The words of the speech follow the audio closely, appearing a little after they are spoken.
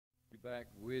back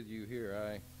with you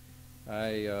here.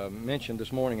 I mentioned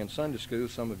this morning in Sunday school,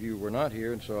 some of you were not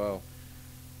here, and so I'll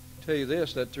tell you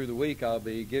this, that through the week I'll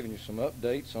be giving you some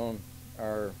updates on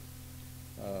our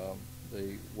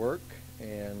the work,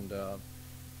 and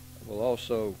we'll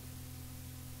also,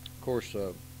 of course,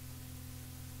 I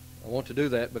want to do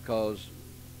that because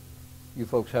you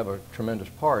folks have a tremendous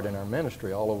part in our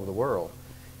ministry all over the world,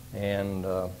 and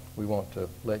we want to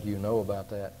let you know about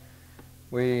that.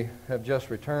 We have just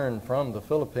returned from the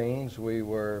Philippines. We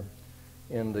were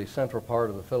in the central part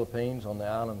of the Philippines on the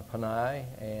island of Panay,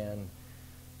 and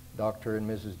Dr. and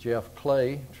Mrs. Jeff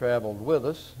Clay traveled with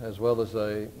us, as well as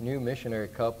a new missionary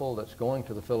couple that's going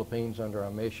to the Philippines under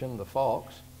our mission, the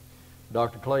Falks.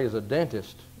 Dr. Clay is a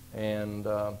dentist, and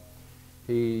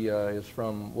he is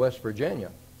from West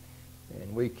Virginia.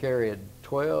 And we carried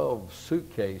 12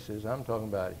 suitcases, I'm talking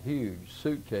about huge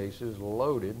suitcases,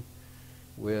 loaded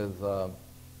with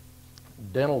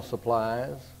dental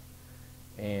supplies,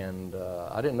 and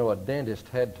I didn't know a dentist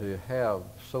had to have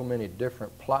so many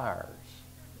different pliers.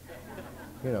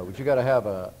 You know, but you got to have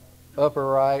a upper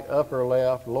right, upper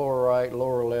left, lower right,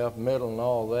 lower left, middle, and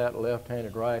all that,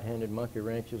 left-handed, right-handed, monkey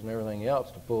wrenches, and everything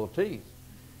else to pull teeth.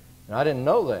 And I didn't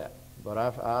know that, but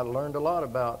I learned a lot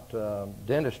about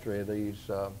dentistry these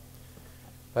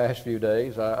past few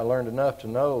days. I learned enough to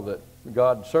know that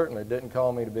God certainly didn't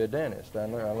call me to be a dentist. I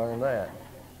learned that.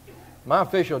 My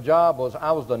official job was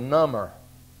I was the number.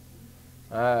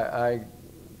 I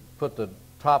put the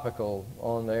topical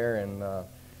on there, and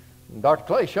Dr.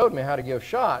 Clay showed me how to give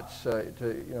shots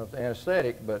to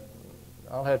anesthetic, but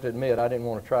I'll have to admit I didn't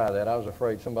want to try that. I was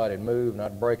afraid somebody would move and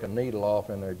I'd break a needle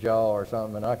off in their jaw or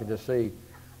something, and I could just see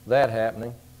that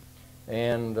happening.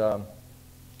 And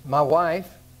my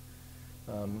wife,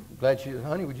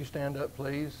 honey, would you stand up,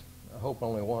 please? I hope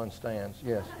only one stands.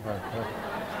 Yes.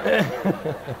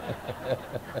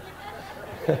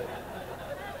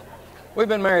 We've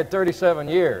been married 37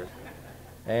 years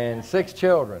and 6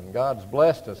 children. God's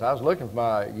blessed us. I was looking for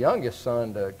my youngest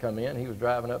son to come in. He was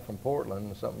driving up from Portland,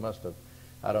 and something must have,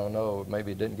 I don't know,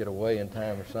 maybe he didn't get away in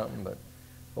time or something, but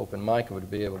hoping Micah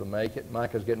would be able to make it.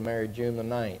 Micah's getting married June the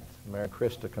 9th. Married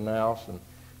Krista Canals, and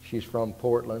she's from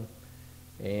Portland.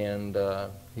 And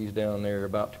he's down there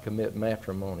about to commit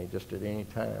matrimony just at any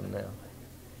time now.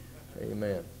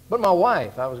 Amen. But my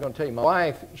wife, I was going to tell you, my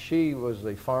wife, she was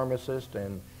the pharmacist,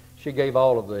 and she gave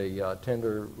all of the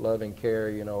tender, loving care,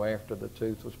 after the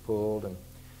tooth was pulled.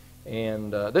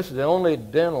 And this is the only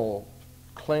dental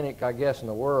clinic, I guess, in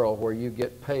the world where you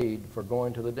get paid for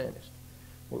going to the dentist.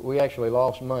 We actually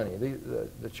lost money.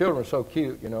 The children are so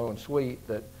cute, and sweet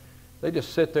that they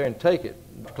just sit there and take it.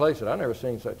 Clay said, I've never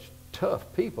seen such tough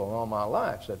people in all my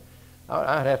life. Said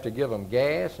I'd have to give them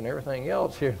gas and everything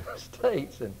else here in the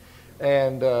States,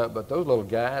 but those little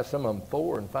guys, some of them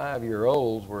 4- and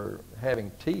 5-year-olds, were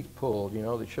having teeth pulled.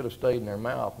 They should have stayed in their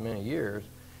mouth many years,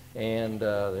 and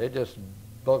they just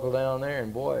buckle down there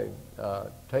and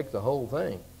take the whole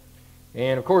thing.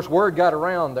 And of course, word got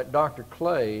around that Dr.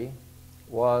 Clay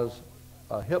was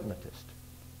a hypnotist,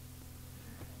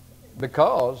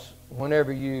 because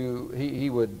whenever he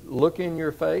would look in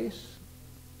your face,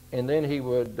 and then he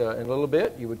would, in a little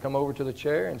bit, you would come over to the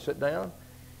chair and sit down,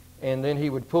 and then he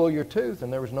would pull your tooth,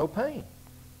 and there was no pain.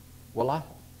 Wala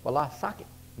sakit,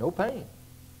 no pain.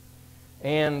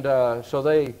 And so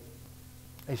they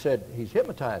said, he's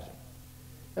hypnotizing.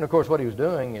 And of course, what he was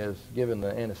doing is giving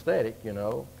the anesthetic,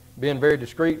 being very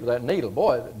discreet with that needle.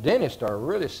 Boy, dentists are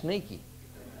really sneaky.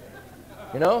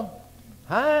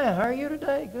 Hi, how are you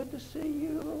today? Good to see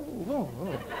you.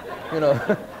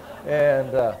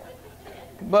 And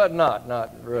but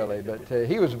not really. But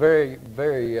he was very,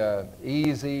 very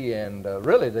easy, and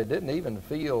really they didn't even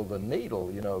feel the needle,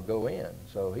 go in.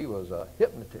 So he was a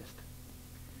hypnotist.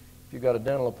 If you got a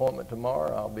dental appointment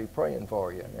tomorrow, I'll be praying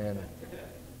for you.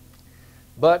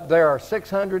 But there are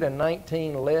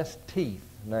 619 less teeth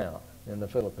now in the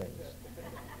Philippines.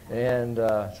 And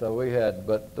so we had,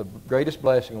 but the greatest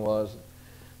blessing was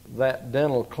that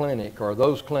dental clinic, or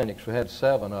those clinics, we had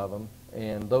 7 of them,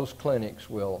 and those clinics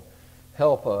will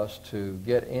help us to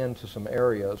get into some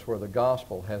areas where the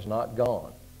gospel has not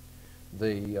gone.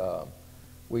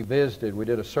 We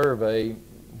did a survey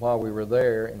while we were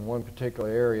there in one particular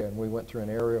area, and we went through an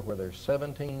area where there's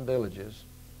 17 villages,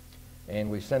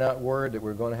 and we sent out word that we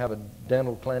were going to have a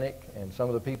dental clinic, and some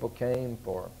of the people came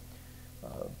for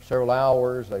several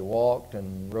hours. They walked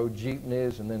and rode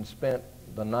jeepneys and then spent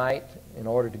the night in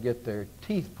order to get their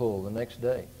teeth pulled the next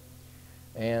day.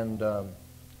 And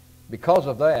because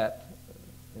of that,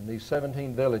 in these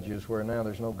 17 villages where now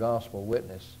there's no gospel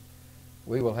witness,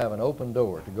 we will have an open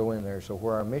door to go in there. So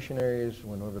where our missionaries,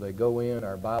 whenever they go in,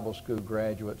 our Bible school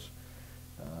graduates,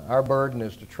 our burden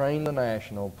is to train the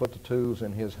national, put the tools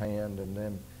in his hand, and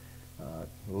then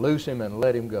loose him and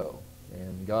let him go.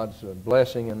 And God's a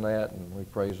blessing in that, and we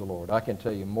praise the Lord. I can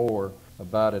tell you more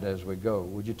about it as we go.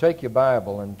 Would you take your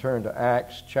Bible and turn to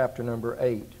Acts chapter number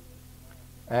 8?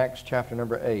 Acts chapter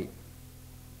number 8.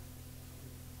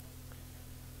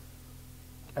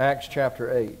 Acts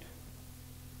chapter 8.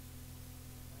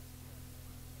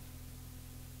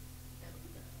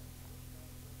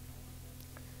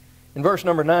 In verse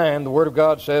number 9, the Word of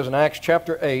God says in Acts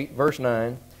chapter 8, verse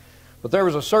 9, "But there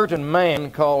was a certain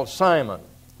man called Simon,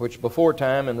 which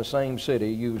beforetime in the same city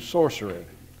used sorcery,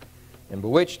 and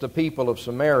bewitched the people of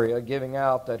Samaria, giving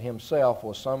out that himself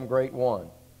was some great one.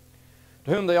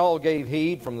 To whom they all gave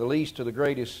heed, from the least to the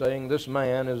greatest, saying, This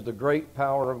man is the great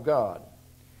power of God.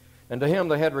 And to him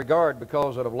they had regard,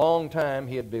 because that of long time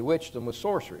he had bewitched them with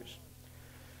sorceries.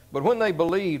 But when they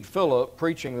believed Philip,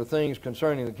 preaching the things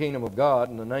concerning the kingdom of God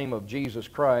in the name of Jesus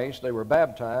Christ, they were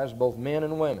baptized, both men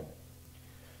and women.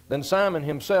 Then Simon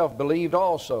himself believed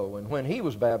also, and when he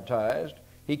was baptized,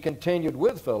 he continued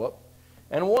with Philip,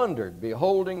 and wondered,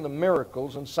 beholding the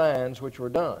miracles and signs which were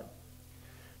done.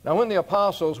 Now when the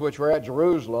apostles which were at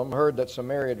Jerusalem heard that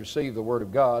Samaria had received the word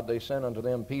of God, they sent unto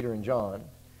them Peter and John,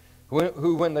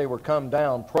 who when they were come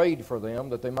down, prayed for them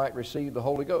that they might receive the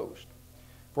Holy Ghost.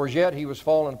 For as yet he was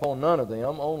fallen upon none of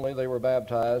them, only they were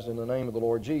baptized in the name of the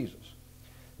Lord Jesus.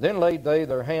 Then laid they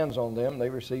their hands on them, they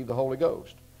received the Holy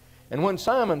Ghost. And when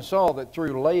Simon saw that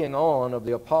through laying on of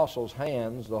the apostles'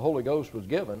 hands the Holy Ghost was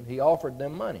given, he offered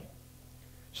them money,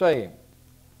 saying,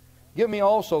 Give me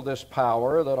also this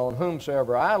power, that on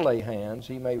whomsoever I lay hands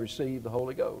he may receive the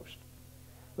Holy Ghost.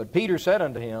 But Peter said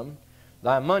unto him,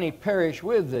 Thy money perish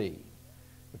with thee,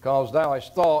 because thou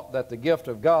hast thought that the gift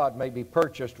of God may be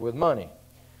purchased with money.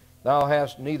 Thou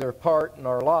hast neither part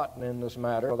nor lot in this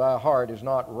matter, for thy heart is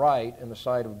not right in the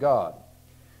sight of God.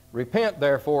 Repent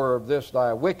therefore of this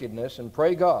thy wickedness, and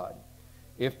pray God,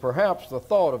 if perhaps the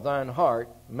thought of thine heart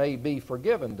may be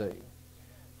forgiven thee.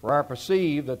 For I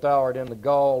perceive that thou art in the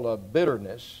gall of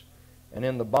bitterness, and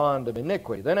in the bond of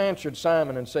iniquity. Then answered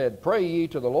Simon and said, Pray ye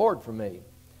to the Lord for me,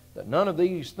 that none of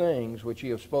these things which ye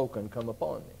have spoken come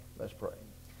upon me. Let's pray.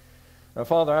 Now,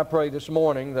 Father, I pray this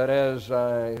morning that as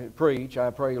I preach, I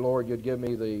pray, Lord, you'd give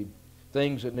me the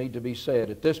things that need to be said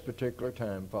at this particular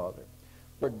time, Father.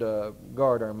 Lord,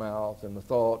 guard our mouth and the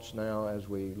thoughts now as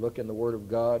we look in the Word of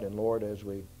God, and, Lord, as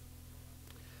we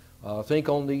think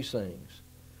on these things.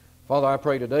 Father, I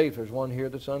pray today, if there's one here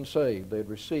that's unsaved, they'd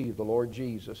receive the Lord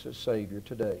Jesus as Savior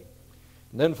today.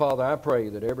 And then, Father, I pray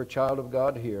that every child of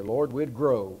God here, Lord, we'd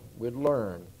grow, we'd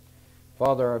learn.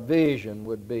 Father, our vision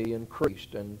would be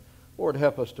increased, and Lord,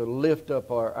 help us to lift up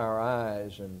our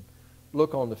eyes and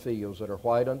look on the fields that are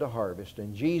white unto harvest.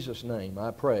 In Jesus' name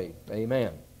I pray.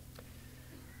 Amen.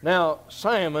 Now,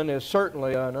 Simon is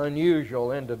certainly an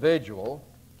unusual individual.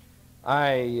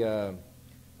 I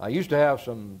used to have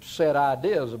some set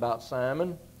ideas about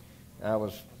Simon. I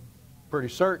was pretty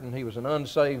certain he was an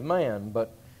unsaved man,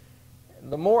 but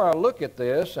the more I look at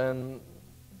this, and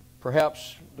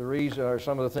perhaps the reason or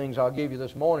some of the things I'll give you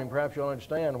this morning, perhaps you'll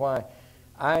understand why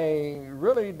I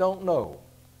really don't know.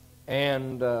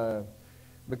 And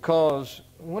because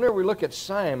whenever we look at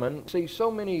Simon, see so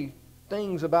many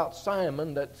things about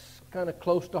Simon that's kind of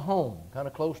close to home, kind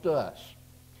of close to us.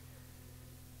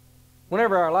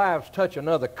 Whenever our lives touch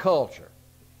another culture,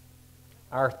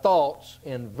 our thoughts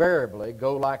invariably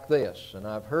go like this. And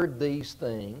I've heard these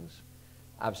things.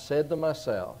 I've said them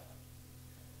myself.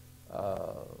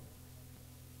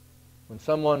 When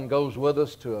someone goes with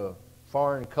us to a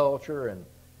foreign culture, and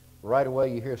right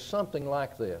away you hear something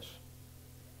like this.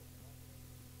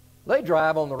 They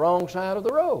drive on the wrong side of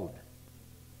the road.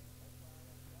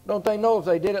 Don't they know if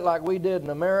they did it like we did in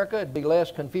America, it'd be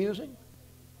less confusing?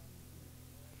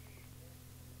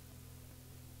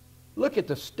 Look at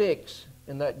the sticks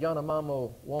in that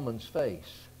Yanomamo woman's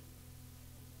face.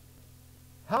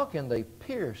 How can they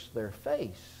pierce their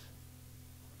face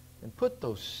and put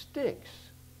those sticks?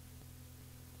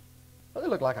 Well, they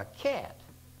look like a cat.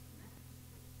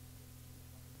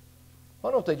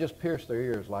 Why don't they just pierce their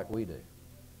ears like we do?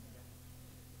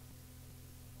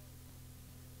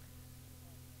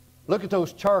 Look at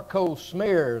those charcoal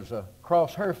smears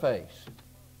across her face.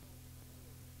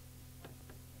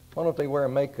 Why don't they wear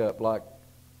makeup like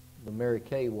the Mary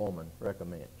Kay woman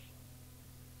recommends?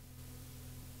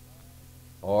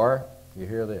 Or, you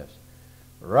hear this,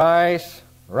 rice,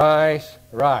 rice,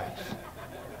 rice.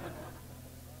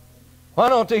 Why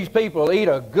don't these people eat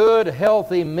a good,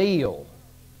 healthy meal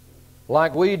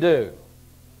like we do?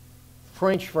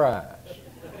 French fries,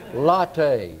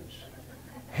 lattes,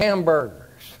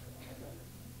 hamburgers,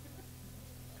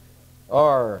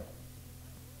 or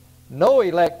no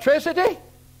electricity?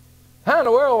 How in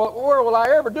the world will I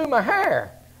ever do my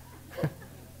hair?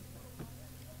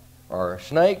 Or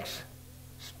snakes,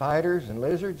 spiders, and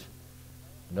lizards?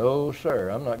 No, sir,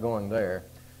 I'm not going there.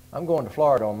 I'm going to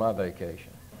Florida on my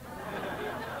vacation.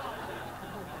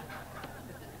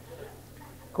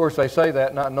 Of course, they say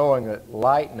that not knowing that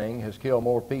lightning has killed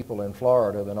more people in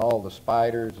Florida than all the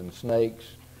spiders and snakes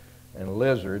and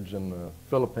lizards in the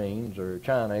Philippines or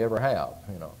China ever have,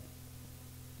 you know.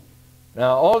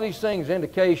 Now, all these things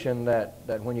indication that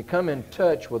when you come in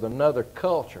touch with another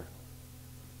culture,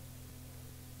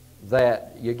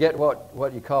 that you get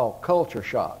what you call culture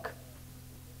shock.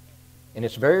 And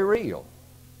it's very real.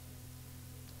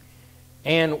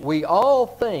 And we all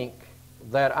think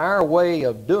that our way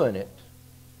of doing it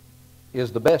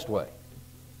is the best way,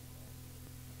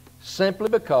 simply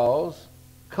because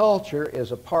culture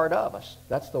is a part of us.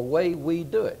 That's the way we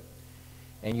do it.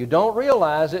 And you don't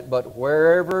realize it, but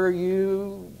wherever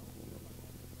you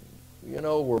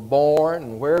were born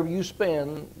and wherever you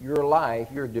spend your life,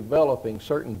 you're developing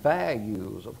certain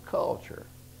values of culture.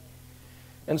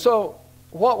 And so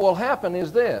what will happen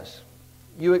is this.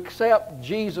 You accept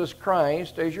Jesus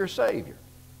Christ as your Savior.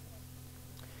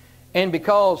 And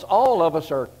because all of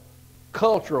us are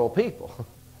cultural people,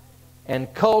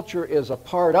 and culture is a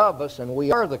part of us, and we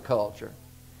are the culture,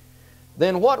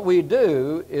 then what we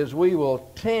do is we will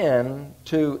tend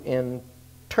to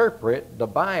interpret the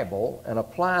Bible and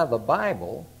apply the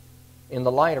Bible in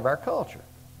the light of our culture.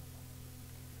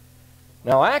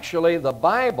 Now, actually, the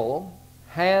Bible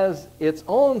has its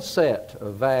own set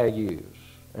of values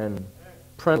and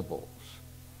principles.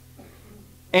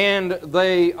 And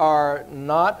they are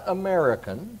not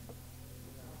American.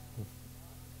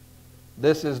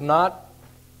 This is not,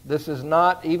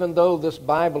 even though this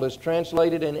Bible is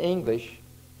translated in English,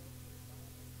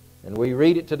 and we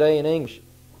read it today in English,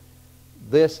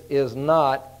 this is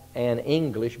not an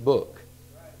English book.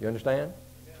 You understand?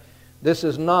 This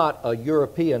is not a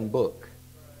European book.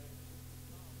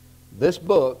 This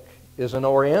book is an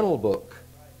Oriental book.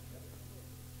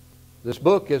 This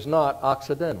book is not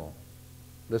Occidental.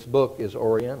 This book is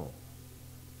Oriental.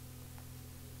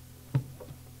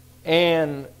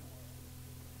 And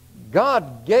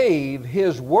God gave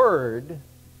His Word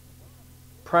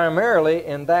primarily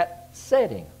in that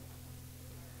setting.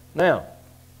 Now,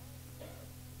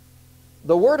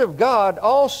 the Word of God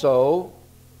also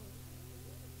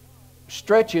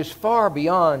stretches far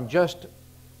beyond just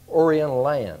Oriental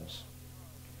lands.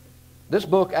 This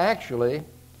book actually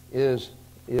is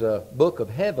a book of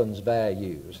heaven's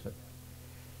values.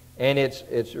 And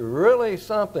it's really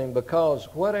something, because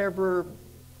whatever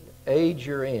age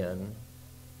you're in,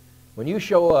 when you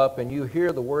show up and you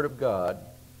hear the Word of God,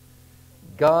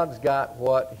 God's got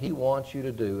what He wants you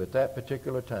to do at that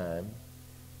particular time,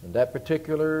 in that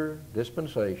particular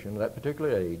dispensation, that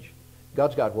particular age.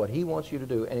 God's got what He wants you to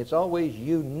do, and it's always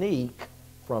unique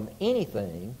from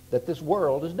anything that this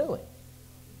world is doing.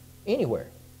 Anywhere.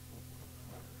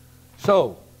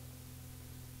 So,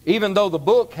 even though the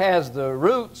book has the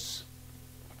roots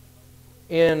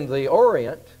in the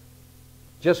Orient,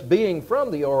 just being from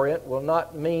the Orient will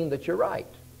not mean that you're right.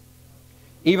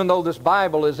 Even though this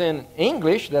Bible is in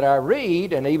English that I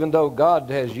read, and even though God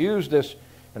has used this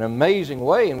in an amazing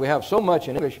way, and we have so much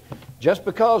in English, just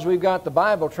because we've got the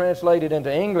Bible translated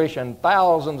into English and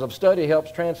thousands of study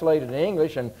helps translated in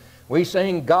English, and we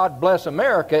sing God Bless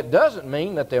America, it doesn't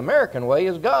mean that the American way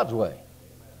is God's way.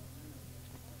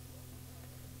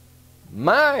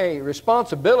 My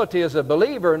responsibility as a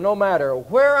believer, no matter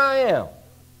where I am,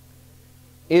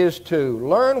 is to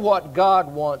learn what God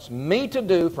wants me to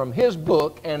do from His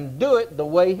book and do it the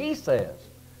way He says.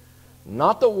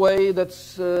 Not the way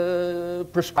that's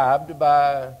prescribed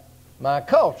by my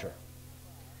culture.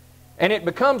 And it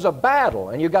becomes a battle,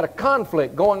 and you've got a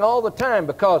conflict going all the time,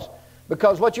 because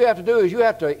what you have to do is you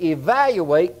have to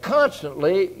evaluate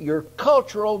constantly your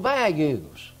cultural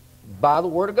values by the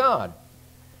Word of God.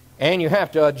 And you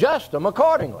have to adjust them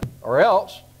accordingly, or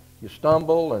else you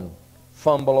stumble and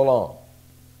fumble along.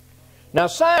 Now,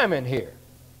 Simon here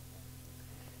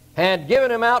had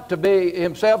given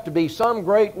himself to be some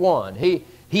great one.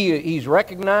 He's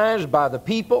recognized by the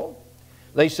people.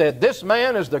 They said, this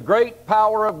man is the great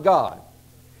power of God.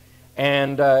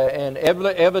 And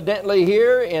evidently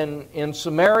here in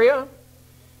Samaria,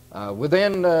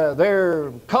 within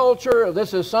their culture,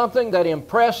 this is something that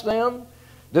impressed them.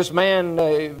 This man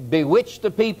bewitched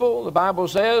the people, the Bible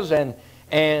says,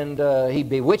 and he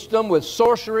bewitched them with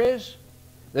sorceries.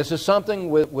 This is something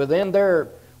within their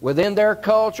within their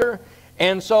culture.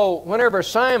 And so whenever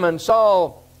Simon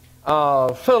saw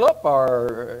Philip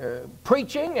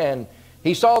preaching, and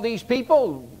he saw these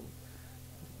people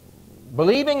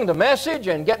believing the message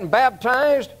and getting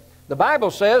baptized, the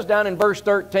Bible says down in verse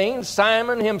 13,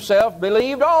 Simon himself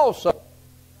believed also.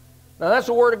 Now that's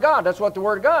the Word of God. That's what the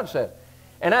Word of God said.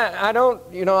 And I don't,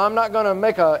 I'm not going to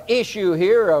make an issue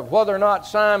here of whether or not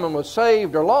Simon was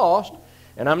saved or lost.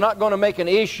 And I'm not going to make an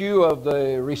issue of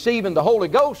the receiving the Holy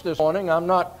Ghost this morning. I'm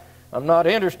not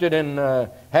interested in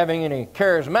having any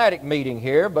charismatic meeting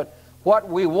here. But what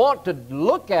we want to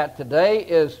look at today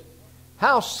is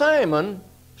how Simon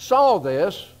saw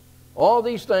this, all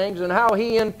these things, and how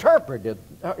he interpreted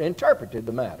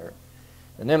the matter.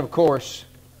 And then, of course,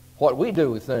 what we do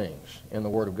with things in the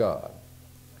Word of God.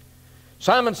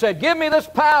 Simon said, "Give me this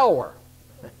power."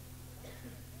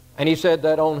 And he said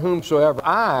that on whomsoever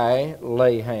I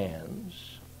lay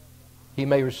hands, he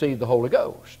may receive the Holy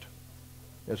Ghost.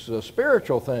 It's a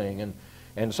spiritual thing.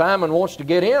 And Simon wants to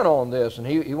get in on this, and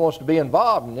he wants to be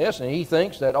involved in this, and he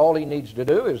thinks that all he needs to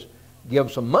do is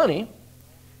give some money,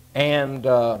 and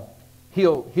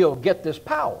he'll get this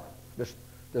power,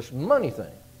 this money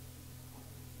thing.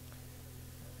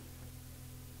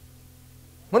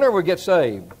 Whenever we get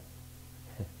saved,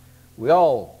 we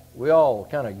all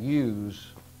kind of use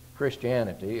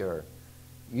Christianity or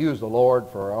use the Lord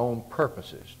for our own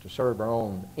purposes, to serve our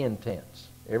own intents.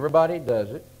 Everybody does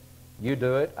it. You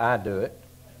do it. I do it.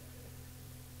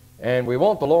 And we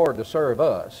want the Lord to serve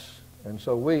us. And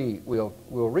so we'll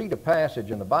read a passage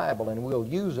in the Bible and we'll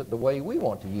use it the way we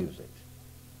want to use it,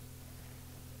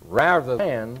 rather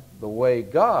than the way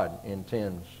God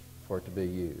intends for it to be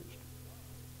used.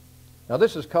 Now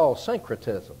this is called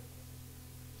syncretism.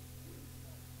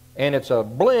 And it's a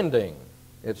blending,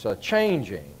 it's a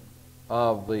changing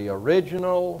of the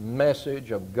original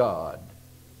message of God.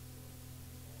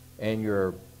 And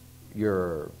you're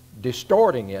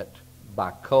distorting it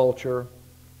by culture.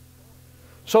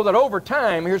 So that over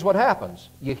time, here's what happens.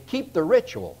 You keep the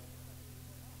ritual.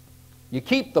 You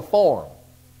keep the form.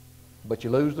 But you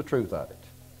lose the truth of it.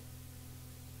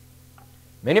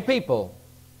 Many people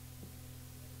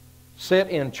sit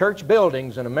in church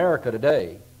buildings in America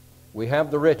today. We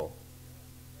have the ritual.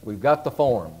 We've got the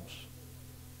forms.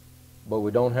 But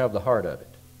we don't have the heart of it.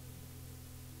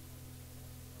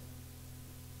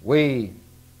 We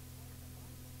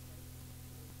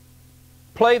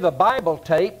play the Bible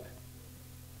tape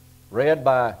read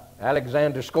by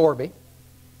Alexander Scourby,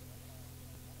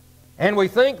 and we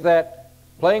think that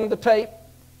playing the tape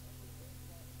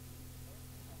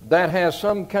that has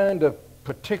some kind of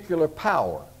particular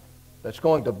power that's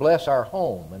going to bless our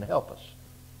home and help us.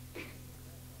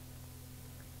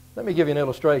 Let me give you an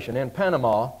illustration. In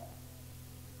Panama,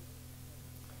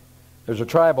 there's a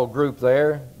tribal group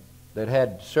there that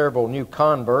had several new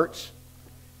converts.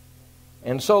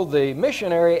 And so the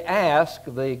missionary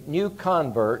asked the new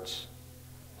converts,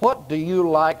 "What do you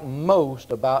like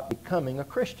most about becoming a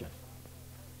Christian?"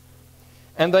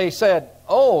 And they said,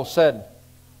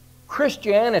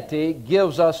 Christianity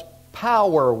gives us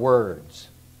power words.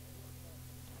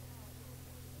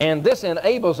 And this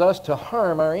enables us to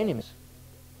harm our enemies.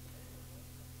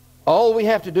 All we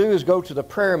have to do is go to the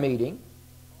prayer meeting,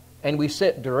 and we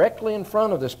sit directly in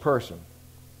front of this person.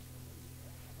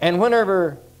 And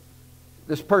whenever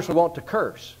this person wants to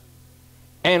curse,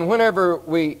 and whenever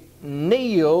we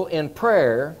kneel in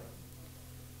prayer,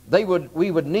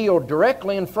 we would kneel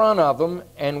directly in front of them,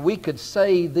 and we could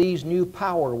say these new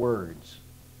power words: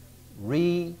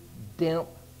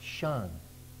 redemption,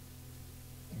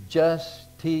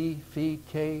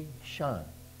 justification,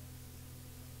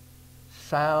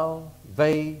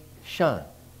 salvation.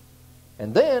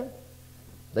 And then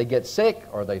they get sick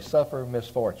or they suffer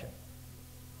misfortune.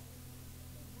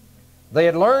 They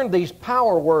had learned these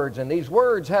power words, and these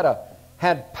words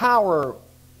had power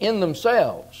in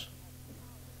themselves.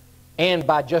 And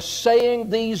by just saying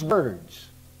these words,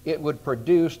 it would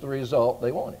produce the result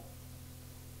they wanted.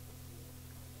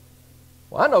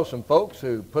 Well, I know some folks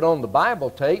who put on the Bible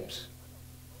tapes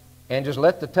and just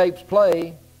let the tapes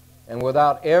play, and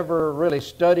without ever really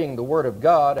studying the Word of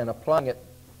God and applying it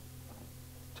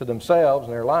to themselves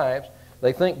and their lives,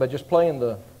 they think by just playing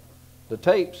the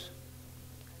tapes,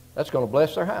 that's going to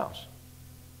bless their house.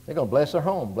 They're going to bless their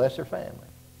home, bless their family.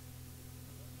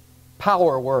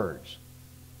 Power words.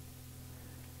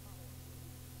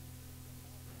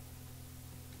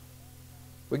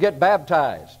 We get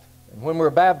baptized. And when we're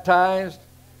baptized,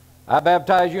 I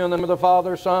baptize you in the name of the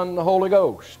Father, Son, and the Holy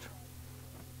Ghost.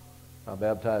 I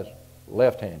baptize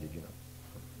left-handed, you know.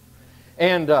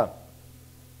 And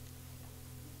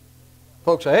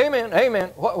Folks say, amen, amen.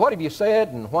 What have you said,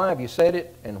 and why have you said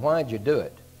it, and why did you do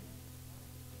it?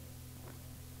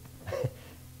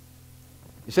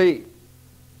 You see,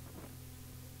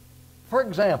 for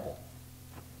example,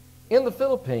 in the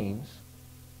Philippines,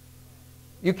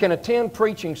 you can attend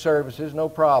preaching services, no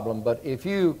problem, but if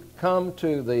you come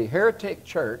to the heretic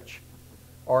church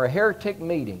or a heretic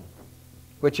meeting,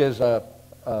 which is a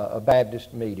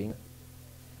Baptist meeting,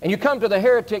 and you come to the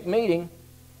heretic meeting,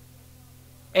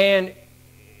 and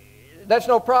that's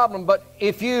no problem, but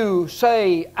if you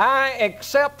say, I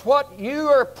accept what you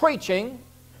are preaching,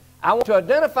 I want to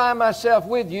identify myself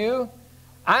with you,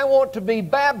 I want to be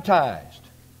baptized.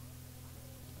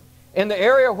 In the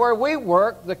area where we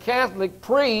work, the Catholic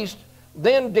priest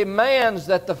then demands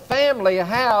that the family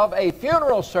have a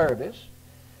funeral service,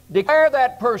 declare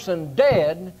that person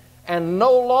dead, and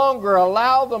no longer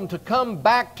allow them to come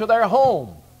back to their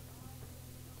home.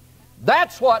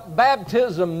 That's what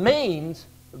baptism means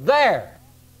there.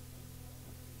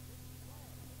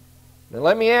 Now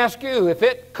let me ask you, if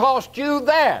it cost you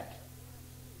that,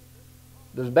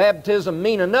 does baptism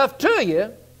mean enough to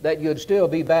you that you'd still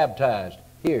be baptized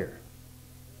here?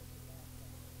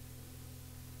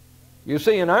 You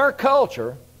see, in our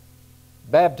culture,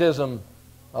 baptism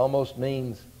almost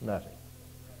means nothing.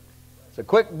 It's a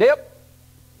quick dip.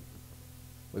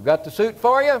 We've got the suit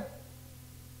for you.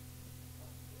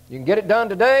 You can get it done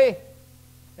today,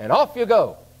 and off you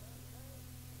go.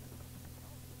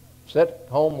 Sit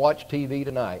home, watch TV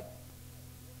tonight.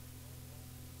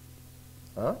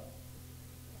 Huh?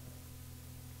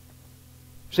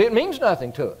 See, it means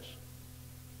nothing to us.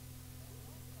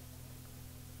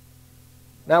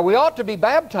 Now, we ought to be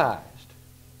baptized.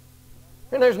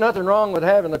 And there's nothing wrong with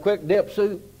having the quick dip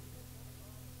suit.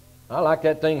 I like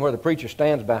that thing where the preacher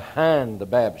stands behind the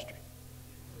baptistry.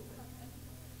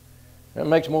 That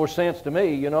makes more sense to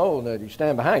me, you know, that you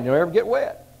stand behind. You don't ever get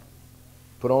wet.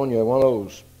 Put on you one of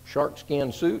those shark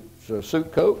skin suits,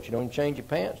 suit coats. You don't change your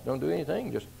pants. Don't do anything.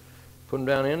 You just put them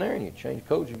down in there and you change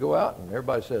coats. You go out and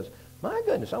everybody says, my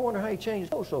goodness, I wonder how he changed his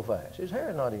clothes so fast. His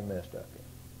hair's not even messed up yet.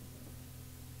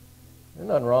 There's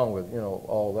nothing wrong with,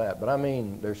 all that. But I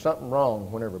mean, there's something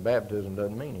wrong whenever baptism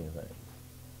doesn't mean anything.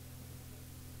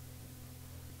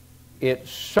 It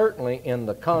certainly, in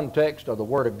the context of the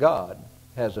Word of God,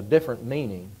 has a different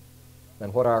meaning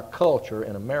than what our culture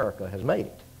in America has made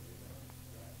it.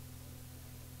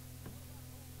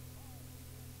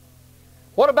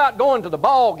 What about going to the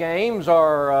ball games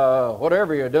or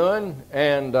whatever you're doing,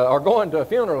 and or going to a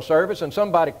funeral service and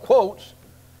somebody quotes,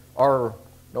 or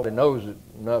nobody knows it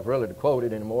enough really to quote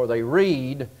it anymore, they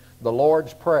read the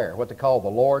Lord's Prayer, what they call the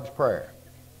Lord's Prayer.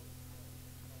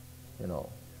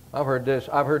 I've heard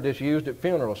this used at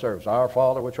funeral service. Our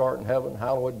Father which art in heaven,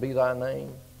 hallowed be thy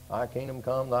name. Thy kingdom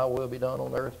come, thy will be done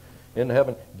on earth in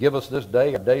heaven. Give us this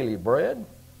day our daily bread.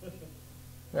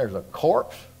 There's a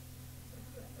corpse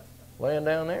laying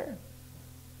down there.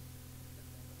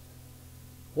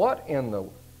 What in the...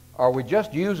 Are we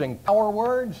just using power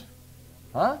words?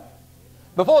 Huh?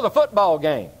 Before the football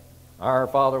game, our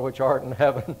Father which art in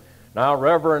heaven. Now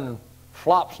Reverend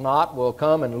Flopsnot will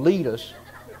come and lead us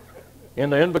in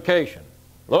the invocation.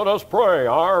 Let us pray,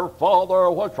 our Father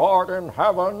which art in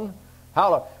heaven,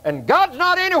 hallowed. And God's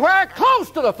not anywhere close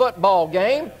to the football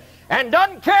game and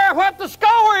doesn't care what the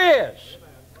score is.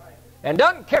 And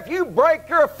doesn't care if you break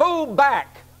your fool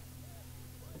back.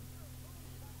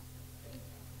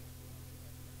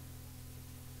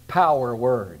 Power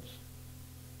words.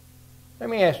 Let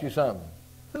me ask you something.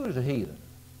 Who's a heathen?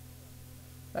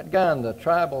 That guy in the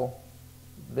tribal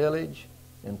village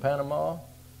in Panama?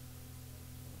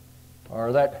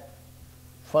 Or that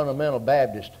fundamental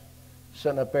Baptist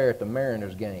sitting up there at the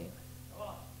Mariners game?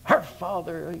 Our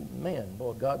Father, amen.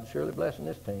 Boy, God's surely blessing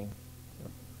this team.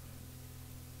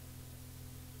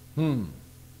 And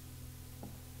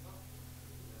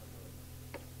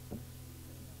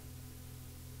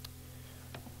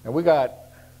we got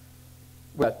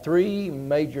three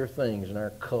major things in our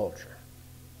culture.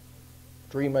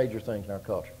 Three major things in our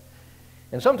culture.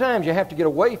 And sometimes you have to get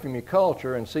away from your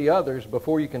culture and see others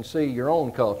before you can see your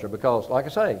own culture, because, like I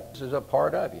say, this is a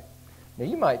part of you. Now,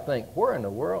 you might think, where in the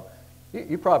world?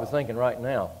 You're probably thinking right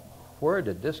now, where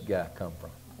did this guy come from?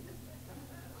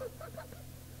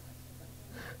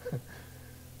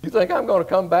 You think I'm going to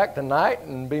come back tonight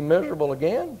and be miserable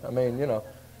again? I mean,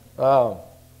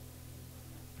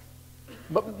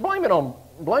 but blame it on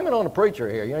the preacher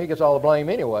here. He gets all the blame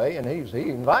anyway, and he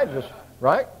invited us,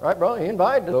 right, brother? He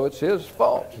invited us, so it's his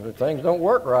fault. If things don't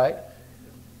work right,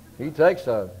 he takes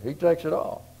it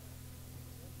all.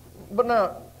 But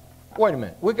now, wait a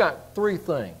minute. We got three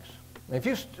things. If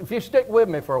you stick with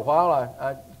me for a while,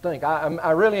 I think.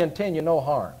 I really intend you no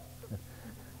harm.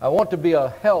 I want to be a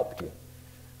help to you.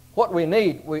 What we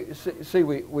need,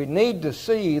 we need to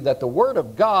see that the Word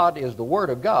of God is the Word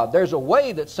of God. There's a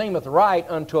way that seemeth right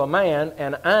unto a man,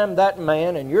 and I'm that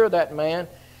man, and you're that man.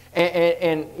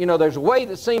 And you know, there's a way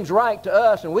that seems right to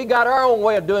us, and we got our own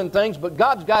way of doing things, but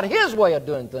God's got His way of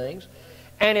doing things.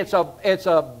 And it's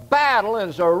a battle, and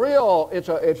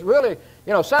it's really,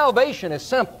 you know, salvation is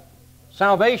simple.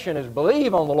 Salvation is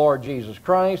believe on the Lord Jesus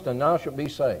Christ, and thou shalt be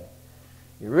saved.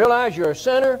 You realize you're a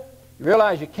sinner. You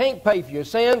realize you can't pay for your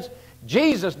sins.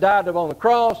 Jesus died on the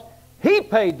cross. He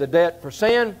paid the debt for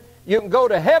sin. You can go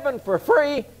to heaven for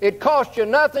free. It costs you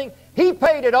nothing. He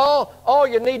paid it all. All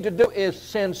you need to do is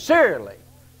sincerely,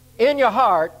 in your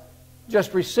heart,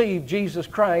 just receive Jesus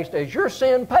Christ as your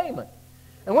sin payment.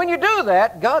 And when you do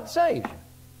that, God saves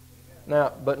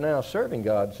you. But serving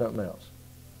God is something else.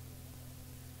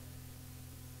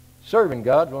 Serving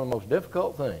God is one of the most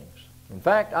difficult things. In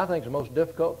fact, I think it's the most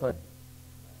difficult thing.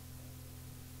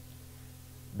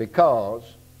 Because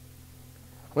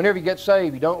whenever you get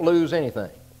saved, you don't lose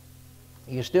anything.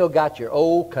 You still got your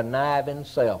old conniving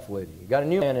self with you. You got a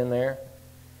new man in there,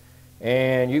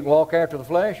 and you can walk after the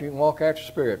flesh, you can walk after the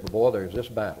spirit. But boy, there's this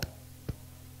battle.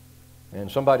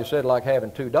 And somebody said, like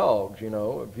having two dogs, you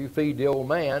know, if you feed the old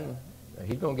man,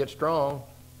 he's going to get strong.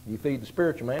 You feed the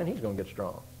spiritual man, he's going to get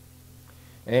strong.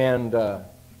 And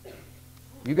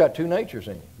you got two natures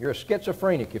in you. You're a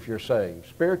schizophrenic if you're saved,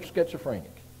 spiritual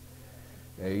schizophrenic.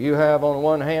 You have on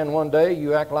one hand one day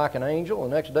you act like an angel,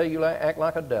 the next day you act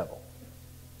like a devil.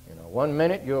 You know, one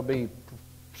minute you'll be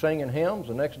singing hymns,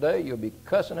 the next day you'll be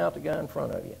cussing out the guy in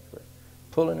front of you,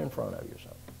 pulling in front of you or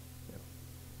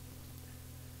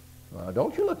something.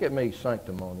 Don't you look at me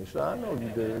sanctimonious. I know you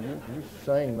do. You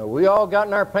sing. We all got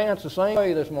in our pants the same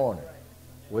way this morning.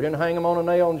 We didn't hang them on a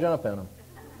nail and jump in them.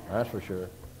 That's for sure.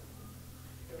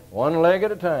 One leg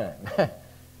at a time.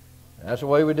 That's the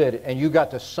way we did it. And you got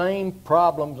the same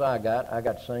problems I got. I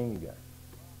got the same you got.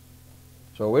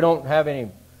 So we don't have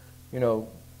any, you know,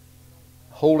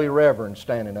 holy reverend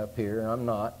standing up here. I'm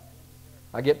not.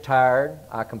 I get tired.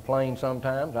 I complain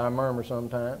sometimes. I murmur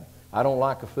sometimes. I don't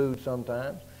like the food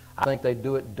sometimes. I think they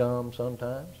do it dumb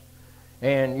sometimes.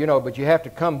 And, you know, but you have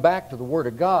to come back to the Word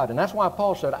of God. And that's why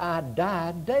Paul said, I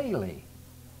die daily.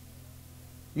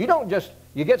 You don't just,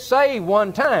 you get saved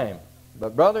one time.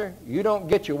 But, brother, you don't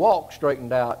get your walk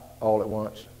straightened out all at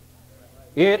once.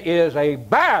 It is a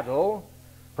battle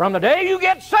from the day you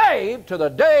get saved to the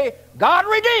day God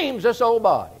redeems this old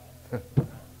body.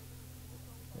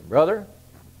 Brother,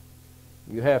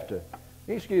 you have to,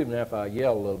 excuse me if I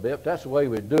yell a little bit, but that's the way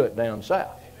we do it down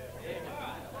south.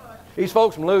 These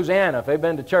folks from Louisiana, if they've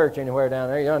been to church anywhere down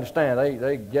there, you understand,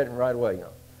 they get it right away, you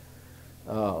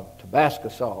know. Tabasco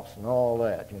sauce and all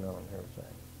that, you know, and everything.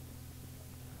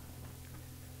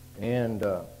 And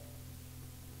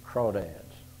crawdads.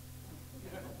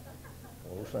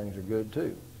 Those things are good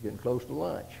too. It's getting close to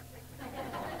lunch.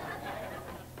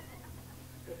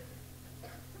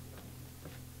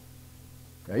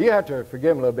 Now you have to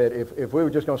forgive me a little bit. If we were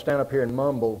just going to stand up here and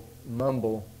mumble,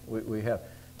 we have.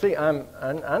 See, I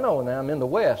know now I'm in the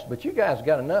West, but you guys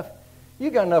got enough. You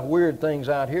got enough weird things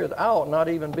out here that I ought not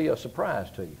even be a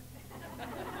surprise to you.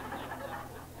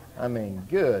 I mean,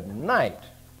 good night.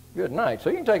 Good night. So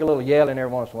you can take a little yelling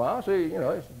every once in a while. So, you know,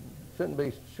 it shouldn't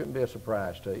be a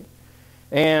surprise to you.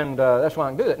 And that's why I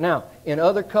can do that. Now, in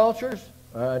other cultures,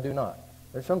 I do not.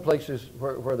 There's some places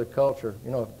where the culture,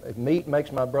 you know, if meat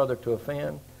makes my brother to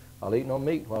offend, I'll eat no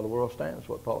meat while the world stands, that's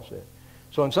what Paul said.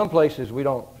 So in some places we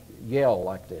don't yell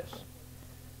like this.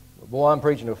 But boy, I'm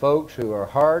preaching to folks who are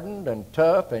hardened and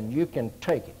tough, and you can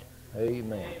take it.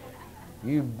 Amen.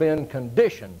 You've been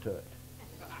conditioned to it.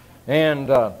 And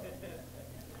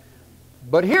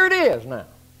but here it is now.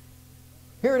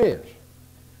 Here it is.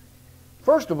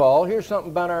 First of all, here's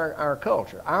something about our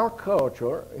culture. Our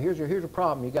culture, here's a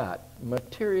problem you got.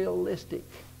 Materialistic.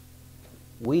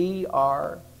 We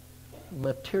are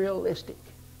materialistic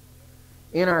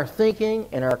in our thinking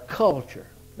and our culture.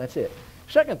 That's it.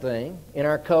 Second thing, in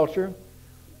our culture,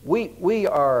 we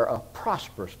are a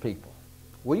prosperous people.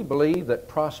 We believe that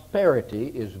prosperity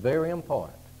is very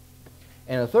important.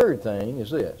 And the third thing is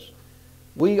this.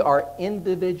 We are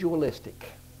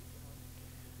individualistic.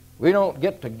 We don't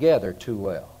get together too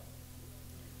well.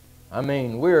 I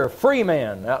mean, we're free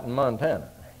men out in Montana.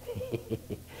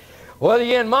 Whether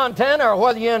you're in Montana or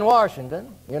whether you're in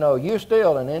Washington, you know, you're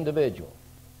still an individual.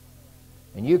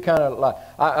 And you kind of like,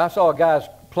 I saw a guy's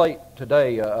plate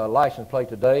today, a license plate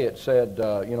today. It said,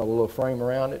 you know, a little frame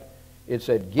around it. It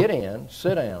said, get in,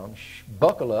 sit down,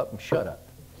 buckle up, and shut up.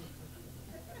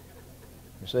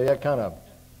 You see, that kind of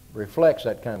reflects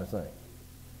that kind of thing.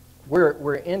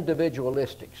 We're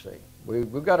individualistic, see.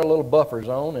 We've got a little buffer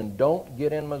zone, and don't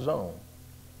get in my zone.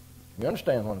 You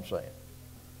understand what I'm saying?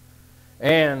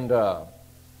 And,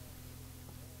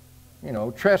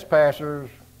 trespassers,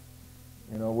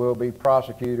 will be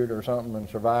prosecuted or something, and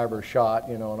survivors shot,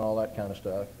 and all that kind of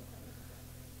stuff.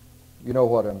 You know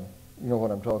what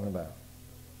I'm talking about.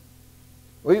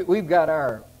 We've got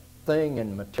our thing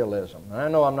in materialism. And I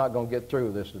know I'm not going to get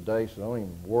through this today, so don't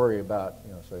even worry about,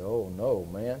 say, oh, no,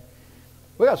 man.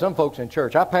 We got some folks in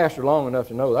church. I pastored long enough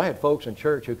to know that I had folks in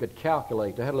church who could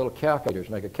calculate. They had little calculators,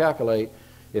 and they could calculate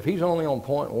if he's only on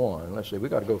point 1. Let's see, we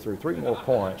got to go through 3 more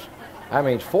points. I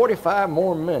mean, it's 45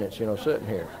 more minutes, sitting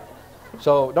here.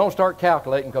 So don't start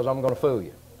calculating, because I'm going to fool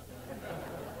you.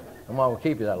 I'm not going to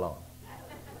keep you that long.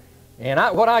 And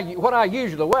the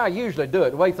way I usually do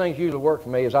it, the way things usually work for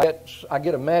me is I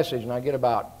get a message, and I get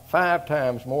about 5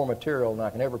 times more material than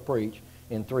I can ever preach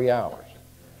in 3 hours.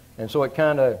 And so it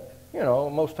kind of,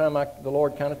 most time the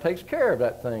Lord kind of takes care of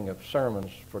that thing of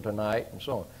sermons for tonight and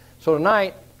so on. So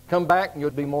tonight, come back and you'll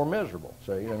be more miserable,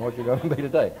 see, than what you're going to be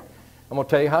today. I'm going to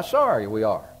tell you how sorry we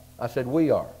are. I said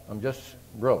we are. I'm just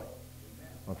really.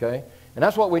 Okay? And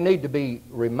that's what we need to be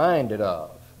reminded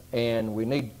of. And we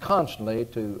need constantly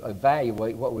to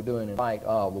evaluate what we're doing in light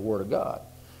of the Word of God.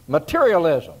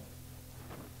 Materialism.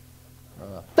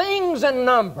 Things and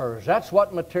numbers. That's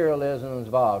what materialism is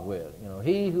involved with.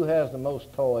 He who has the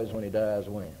most toys when he dies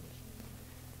wins.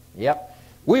 Yep.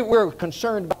 We're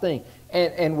concerned about things.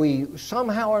 And we,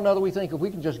 somehow or another, we think if we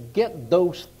can just get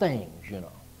those things,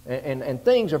 And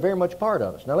things are very much part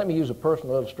of us. Now let me use a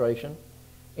personal illustration,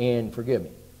 and forgive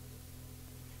me.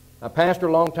 I pastored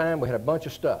a long time. We had a bunch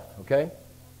of stuff, okay?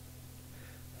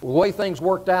 The way things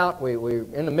worked out, we were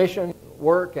in the mission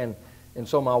work, and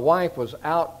so my wife was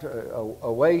out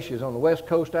away. She was on the West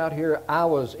Coast out here. I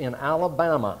was in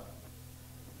Alabama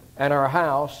at our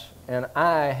house, and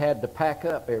I had to pack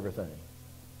up everything.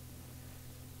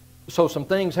 So some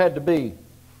things had to be,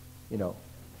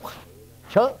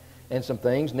 chunked, and some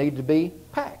things needed to be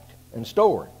packed and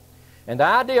stored. And the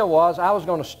idea was I was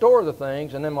going to store the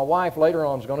things, and then my wife later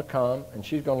on is going to come, and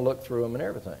she's going to look through them and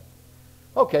everything.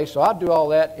 Okay, so I do all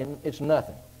that, and it's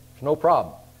nothing. It's no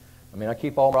problem. I mean, I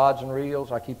keep all rods and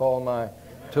reels. I keep all my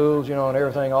tools, and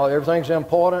everything. Everything's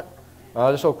important.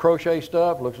 This old crochet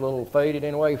stuff looks a little faded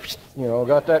anyway.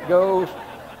 Got that goes.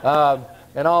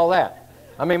 And all that.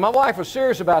 I mean, my wife was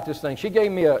serious about this thing. She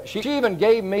even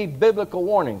gave me biblical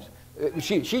warnings.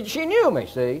 She knew me,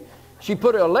 see. She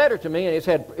put a letter to me,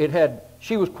 and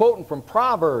she was quoting from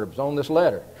Proverbs on this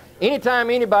letter. Anytime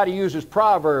anybody uses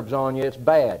Proverbs on you, it's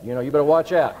bad. You better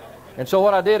watch out. And so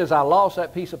what I did is I lost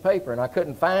that piece of paper, and I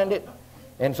couldn't find it.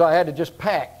 And so I had to just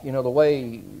pack, the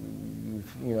way,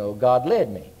 God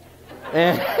led me.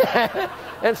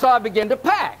 And so I began to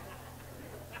pack.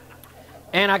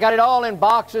 And I got it all in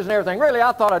boxes and everything. Really,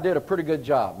 I thought I did a pretty good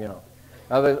job,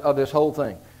 of this whole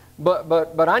thing.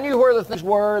 But I knew where the things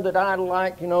were that I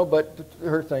liked, but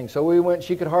her thing. So we went,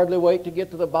 she could hardly wait to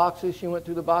get to the boxes. She went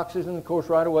through the boxes, and of course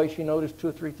right away she noticed 2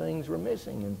 or 3 things were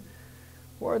missing. And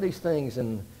where are these things?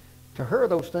 And to her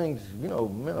those things,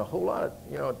 meant a whole lot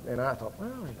of, and I thought,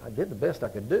 well, I did the best I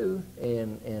could do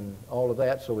and all of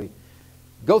that. So we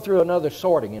go through another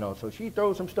sorting, So she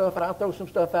throws some stuff out, I throw some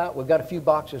stuff out. We've got a few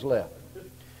boxes left.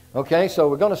 Okay, so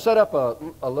we're going to set up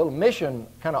a little mission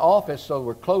kind of office so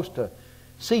we're close to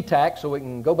SeaTac, so we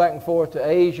can go back and forth to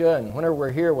Asia, and whenever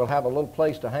we're here, we'll have a little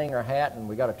place to hang our hat, and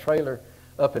we got a trailer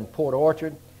up in Port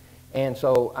Orchard. And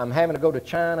so I'm having to go to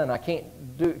China, and I can't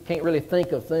really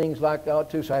think of things like I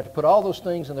ought to, so I have to put all those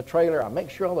things in the trailer. I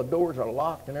make sure all the doors are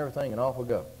locked and everything, and off we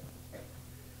go.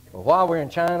 Well, while we're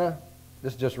in China,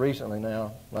 this is just recently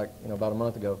now, about a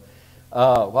month ago,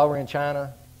 while we're in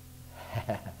China,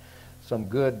 some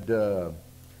good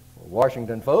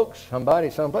Washington folks,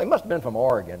 someplace, it must have been from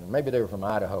Oregon, maybe they were from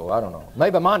Idaho, I don't know.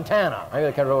 Maybe Montana, maybe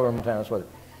they came over from Montana, that's what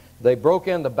they broke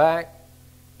in the back,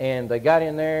 and they got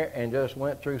in there and just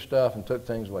went through stuff and took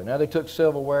things away. Now they took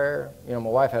silverware, my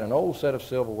wife had an old set of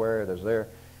silverware that was there.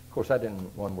 Of course that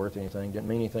wasn't worth anything, didn't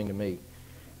mean anything to me.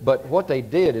 But what they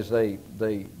did is they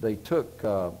took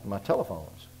my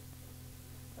telephones,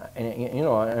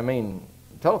 and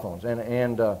telephones,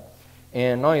 and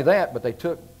not only that, but they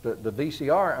took the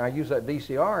VCR. I use that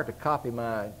VCR to copy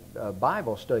my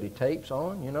Bible study tapes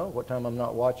on, what time I'm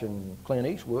not watching Clint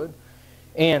Eastwood.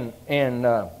 And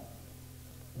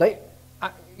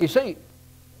you see,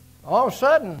 all of a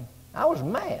sudden, I was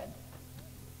mad.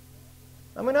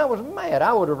 I was mad.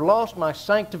 I would have lost my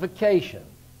sanctification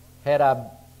had I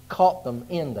caught them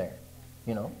in there,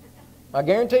 I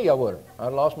guarantee you I would have. I'd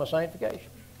have lost my sanctification.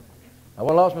 I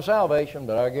wouldn't have lost my salvation,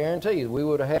 but I guarantee you we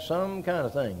would have had some kind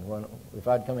of thing if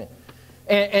I'd come in.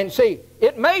 And see,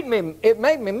 it made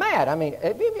me mad. I mean,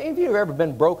 have you ever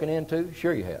been broken into?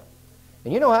 Sure you have.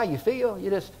 And you know how you feel?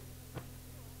 You're just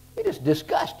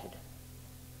disgusted.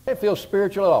 I didn't feel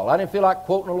spiritual at all. I didn't feel like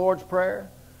quoting the Lord's Prayer.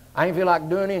 I didn't feel like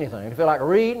doing anything. I didn't feel like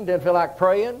reading. Didn't feel like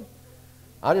praying.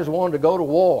 I just wanted to go to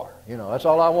war. You know, that's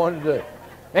all I wanted to do.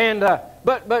 And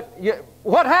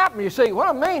what happened? You see, what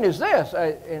I mean is this.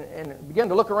 And began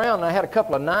to look around, and I had a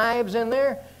couple of knives in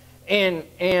there, and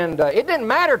it didn't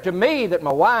matter to me that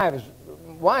my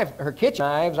wife, her kitchen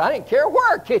knives. I didn't care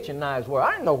where her kitchen knives were.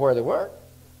 I didn't know where they were.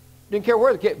 Didn't care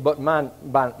where but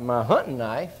my hunting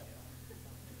knife.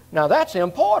 Now that's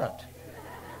important.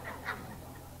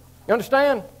 You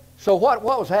understand? So what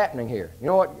was happening here? You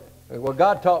know what? Well,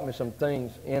 God taught me some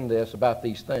things in this about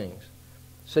these things.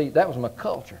 See, that was my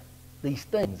culture. These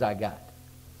things I got.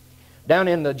 Down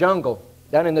in the jungle,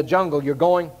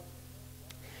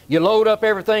 you load up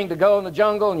everything to go in the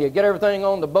jungle, and you get everything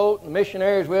on the boat. The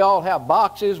missionaries, we all have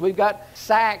boxes. We've got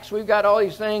sacks. We've got all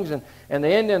these things. And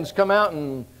the Indians come out,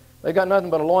 and they got nothing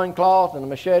but a loincloth and a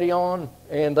machete on,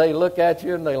 and they look at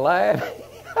you and they laugh.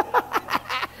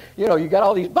 You know, you got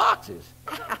all these boxes.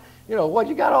 You know, what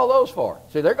you got all those for?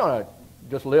 See, they're going to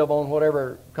just live on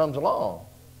whatever comes along,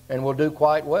 and will do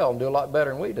quite well and do a lot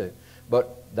better than we do.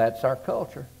 But that's our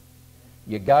culture.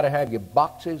 You got to have your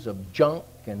boxes of junk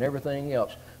and everything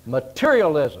else.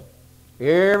 Materialism.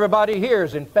 Everybody here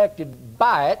is infected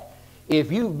by it.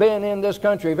 If you've been in this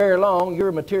country very long,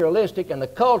 you're materialistic, and the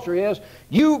culture is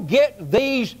you get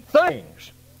these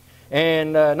things.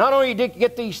 And not only did you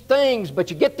get these things,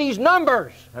 but you get these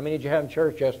numbers. How many did you have in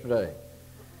church yesterday?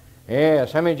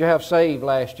 Yes. How many did you have saved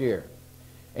last year?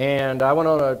 And I went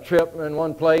on a trip in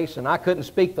one place, and I couldn't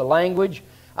speak the language.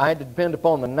 I had to depend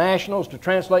upon the nationals to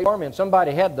translate for me, and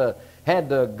somebody had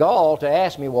the gall to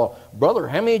ask me, well, brother,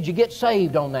 how many did you get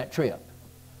saved on that trip?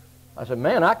 I said,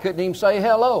 man, I couldn't even say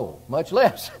hello, much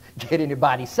less get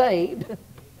anybody saved.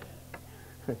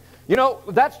 You know,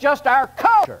 that's just our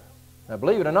culture. Now,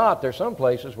 believe it or not, there's some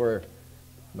places where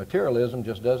materialism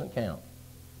just doesn't count.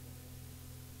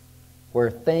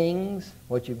 Where things,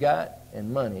 what you've got,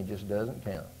 and money just doesn't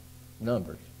count.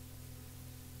 Numbers.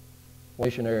 One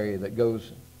missionary that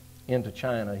goes into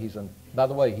China, by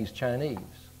the way, he's Chinese.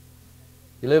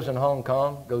 He lives in Hong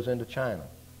Kong, goes into China,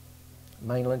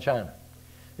 mainland China.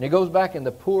 And he goes back in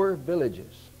the poor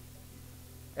villages.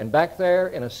 And back there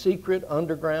in a secret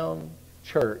underground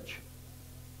church,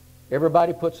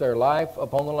 everybody puts their life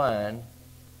upon the line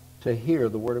to hear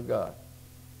the Word of God.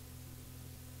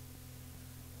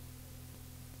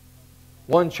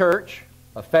 One church,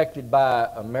 affected by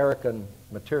American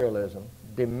materialism,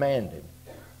 demanded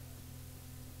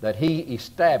that he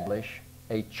establish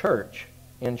a church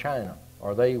in China,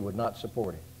 or they would not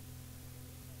support him.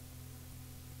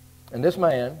 And this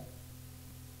man,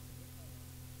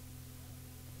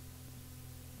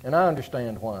 and I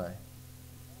understand why,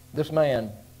 this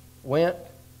man went,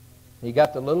 he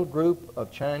got the little group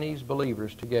of Chinese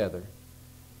believers together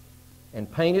and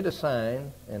painted a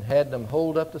sign and had them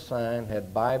hold up the sign,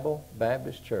 had Bible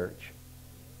Baptist Church.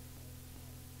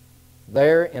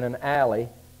 There in an alley,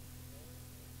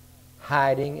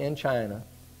 hiding in China.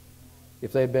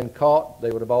 If they'd been caught,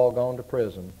 they would have all gone to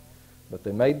prison. But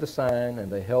they made the sign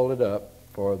and they held it up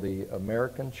for the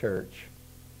American church,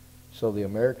 so the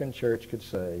American church could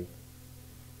say,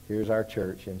 here's our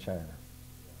church in China.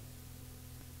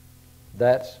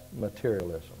 That's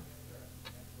materialism.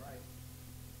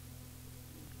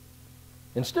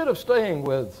 Instead of staying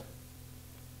with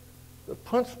the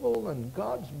principle in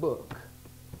God's book,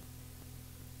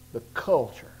 the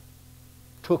culture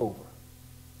took over,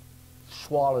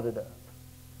 swallowed it up.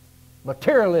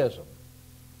 Materialism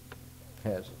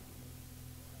has it.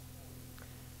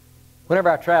 Whenever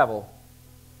I travel,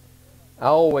 I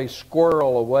always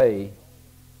squirrel away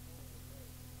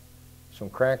some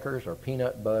crackers or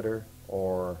peanut butter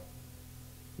or,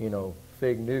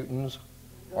 Fig Newtons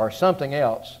or something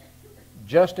else,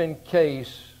 just in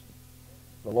case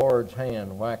the Lord's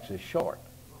hand waxes short.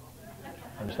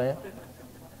 Understand?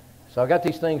 So I got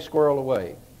these things squirreled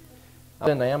away. I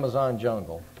was in the Amazon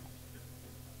jungle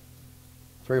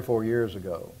 3 or 4 years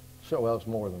ago. Well, it's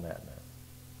more than that now.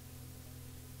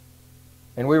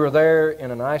 And we were there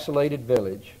in an isolated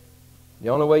village. The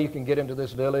only way you can get into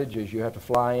this village is you have to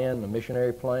fly in. The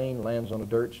missionary plane lands on a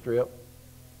dirt strip.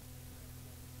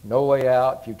 No way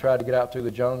out. If you tried to get out through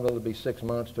the jungle, it would be 6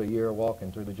 months to a year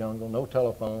walking through the jungle. No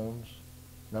telephones.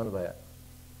 None of that.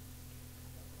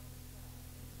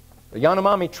 The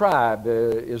Yanomami tribe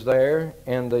is there,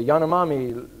 and the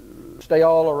Yanomami stay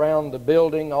all around the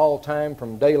building all time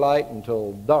from daylight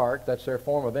until dark. That's their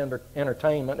form of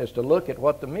entertainment, is to look at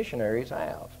what the missionaries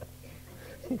have.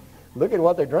 Look at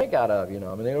what they drink out of, you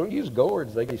know. I mean, they don't use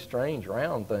gourds. They get these strange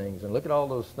round things. And look at all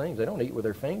those things. They don't eat with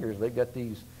their fingers. They've got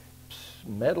these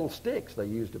metal sticks they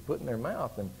use to put in their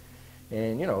mouth.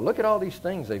 And you know, look at all these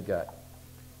things they've got.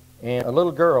 And a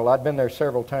little girl, I'd been there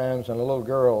several times, and a little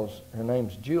girl's, her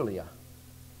name's Julia.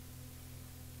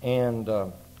 And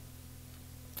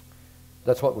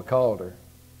that's what we called her.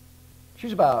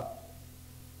 She's about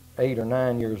 8 or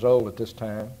 9 years old at this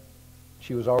time.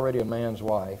 She was already a man's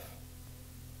wife.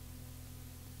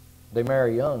 They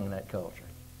marry young in that culture.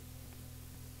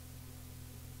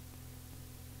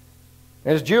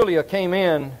 As Julia came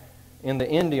in the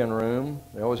Indian room,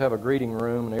 they always have a greeting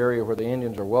room, an area where the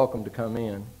Indians are welcome to come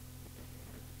in,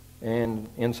 and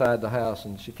inside the house.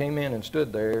 And she came in and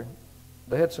stood there.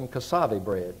 They had some cassava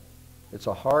bread. It's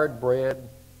a hard bread.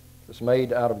 It's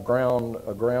made out of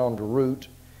a ground root.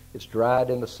 It's dried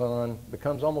in the sun.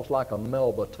 Becomes almost like a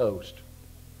Melba toast.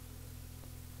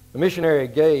 The missionary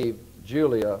gave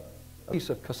Julia a piece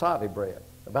of cassava bread,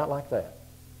 about like that.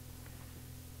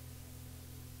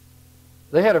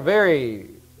 They had a very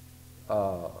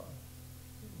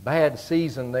bad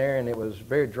season there, and it was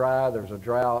very dry. There was a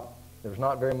drought. There was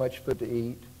not very much food to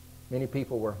eat. Many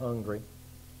people were hungry.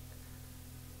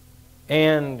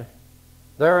 And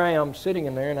there I am sitting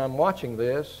in there, and I'm watching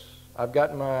this. I've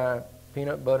got my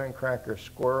peanut butter and crackers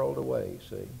squirreled away,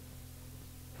 see.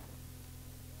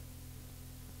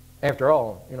 After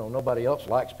all, you know, nobody else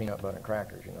likes peanut butter and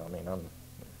crackers, you know. I mean,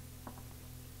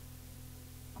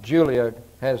 Julia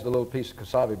has the little piece of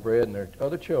cassava bread, and there are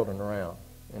other children around.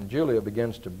 And Julia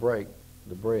begins to break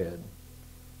the bread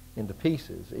into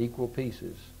pieces, equal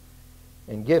pieces,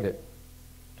 and give it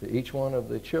to each one of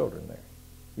the children there.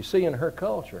 You see, in her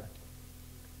culture,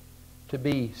 to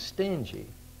be stingy,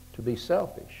 to be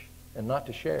selfish, and not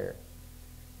to share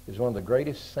is one of the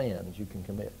greatest sins you can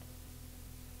commit.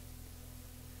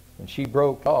 And she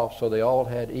broke off so they all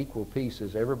had equal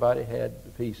pieces. Everybody had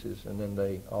the pieces, and then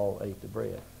they all ate the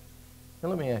bread. Now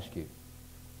let me ask you,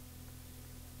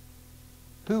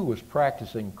 who was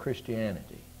practicing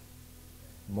Christianity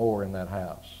more in that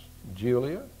house?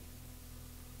 Julia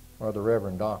or the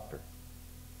Reverend Doctor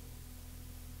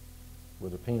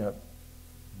with the peanut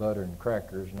butter and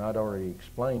crackers? And I'd already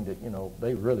explained that, you know,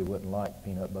 they really wouldn't like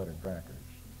peanut butter and crackers.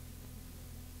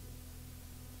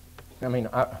 I mean,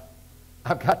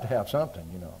 I've got to have something,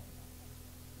 you know.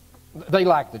 They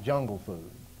like the jungle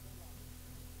food.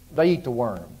 They eat the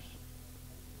worms.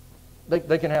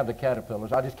 They can have the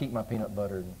caterpillars. I just keep my peanut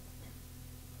butter and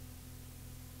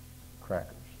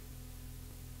crackers.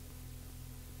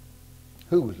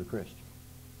 Who was a Christian?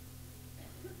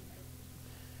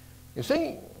 You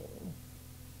see,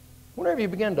 whenever you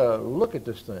begin to look at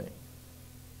this thing,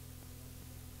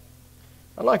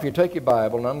 I'd like for you to take your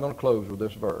Bible, and I'm going to close with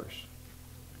this verse.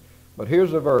 But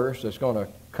here's a verse that's going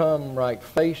to come right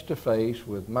face to face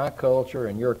with my culture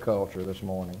and your culture this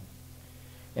morning.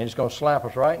 And it's going to slap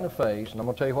us right in the face, and I'm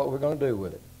going to tell you what we're going to do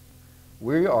with it.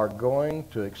 We are going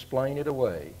to explain it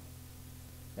away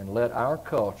and let our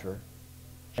culture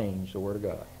change the Word of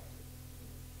God.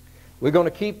 We're going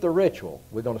to keep the ritual.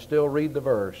 We're going to still read the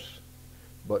verse,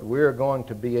 but we're going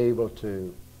to be able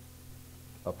to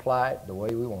apply it the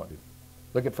way we want to.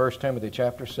 Look at 1 Timothy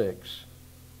chapter 6.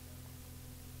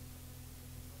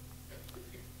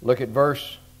 Look at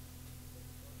verse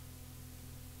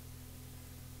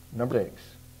number 6.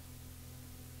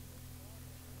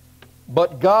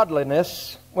 But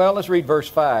godliness, well, let's read verse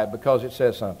 5 because it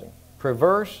says something.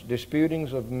 Perverse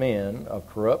disputings of men of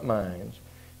corrupt minds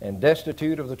and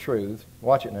destitute of the truth,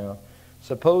 watch it now,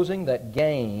 supposing that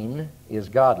gain is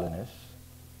godliness.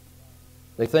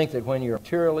 They think that when you're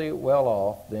materially well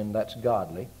off, then that's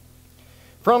godly.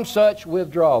 From such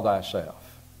withdraw thyself.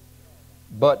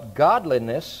 But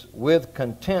godliness with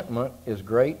contentment is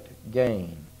great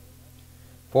gain.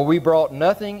 For we brought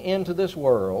nothing into this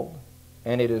world,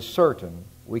 and it is certain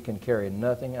we can carry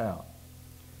nothing out.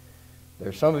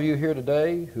 There's some of you here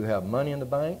today who have money in the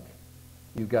bank.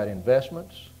 You've got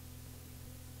investments.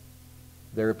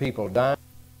 There are people dying.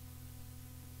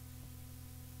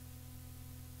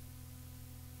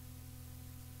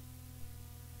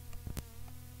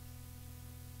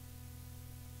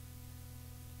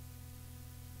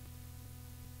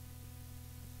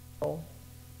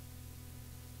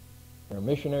 There are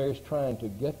missionaries trying to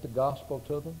get the gospel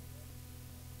to them.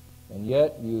 And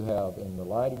yet you have, in the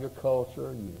light of your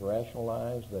culture, you've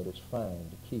rationalized that it's fine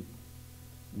to keep.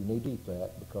 You need to keep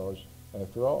that because,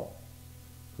 after all,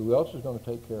 who else is going to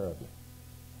take care of you?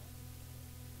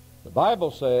 The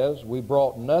Bible says we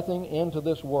brought nothing into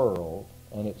this world,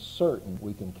 and it's certain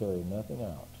we can carry nothing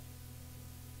out.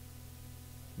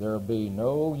 There will be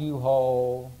no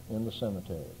U-Haul in the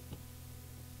cemetery.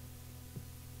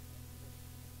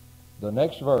 The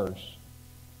next verse,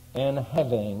 and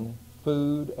having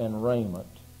food and raiment,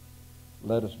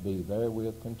 let us be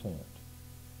therewith content.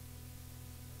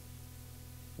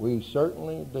 We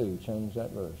certainly do change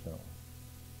that verse, don't we?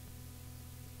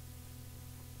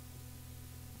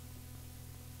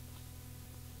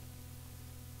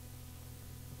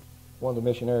 One of the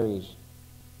missionaries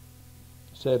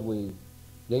said we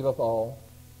gave up all.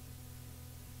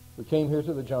 We came here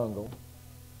to the jungle.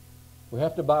 We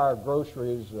have to buy our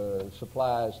groceries,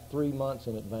 supplies 3 months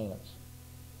in advance.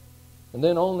 And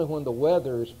then only when the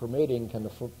weather is permitting can the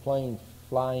plane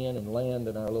fly in and land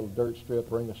in our little dirt strip,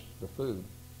 bring us the food.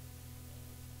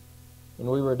 When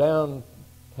we were down,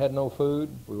 had no food.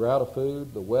 We were out of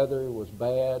food. The weather was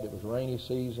bad. It was rainy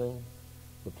season.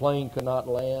 The plane could not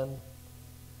land.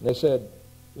 And they said,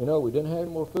 you know, we didn't have any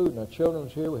more food, and our children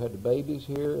was here. We had the babies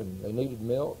here, and they needed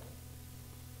milk.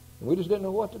 And we just didn't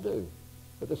know what to do.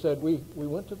 But they said, we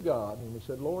went to God, and we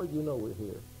said, Lord, you know we're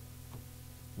here.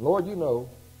 Lord, you know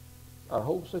our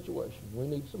whole situation. We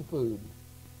need some food.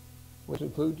 We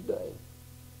need food today.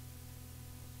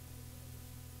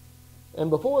 And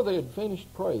before they had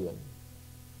finished praying,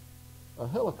 a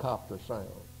helicopter sound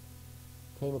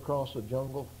came across the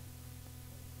jungle.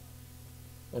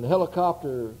 And the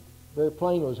helicopter, their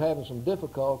plane was having some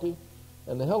difficulty,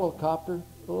 and the helicopter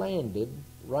landed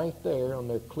right there on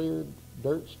their cleared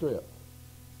dirt strip.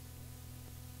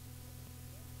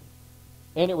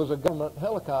 And it was a government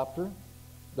helicopter.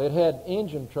 They'd had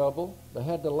engine trouble. They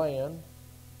had to land.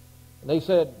 And they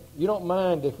said, you don't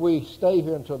mind if we stay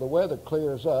here until the weather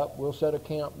clears up. We'll set a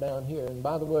camp down here. And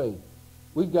by the way,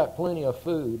 we've got plenty of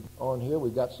food on here.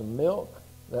 We've got some milk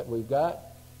that we've got.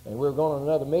 And we're going on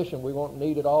another mission. We won't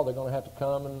need it all. They're going to have to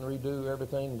come and redo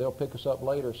everything. They'll pick us up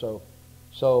later. So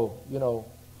you know,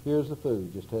 here's the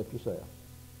food. Just help yourself.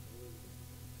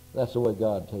 That's the way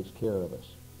God takes care of us.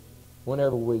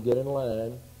 Whenever we get in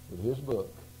line with His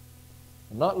book.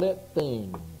 And not let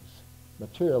things,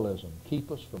 materialism,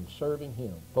 keep us from serving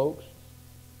Him. Folks,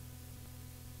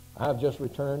 I've just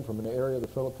returned from an area of the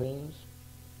Philippines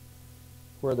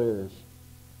where there's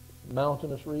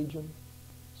mountainous region,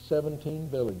 17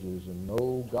 villages, and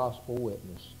no gospel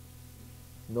witness.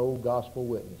 No gospel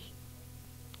witness.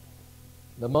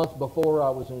 The month before,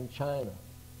 I was in China.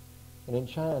 And in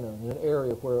China, in an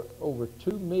area where over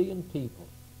 2 million people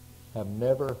have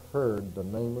never heard the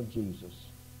name of Jesus.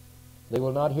 They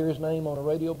will not hear His name on a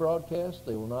radio broadcast.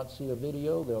 They will not see a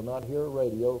video. They'll not hear a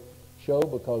radio show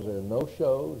because there are no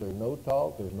shows, there's no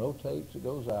talk, there's no tapes that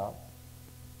goes out.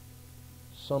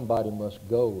 Somebody must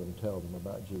go and tell them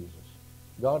about Jesus.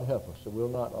 God help us that we'll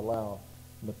not allow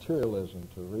materialism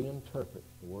to reinterpret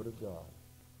the Word of God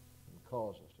and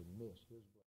cause us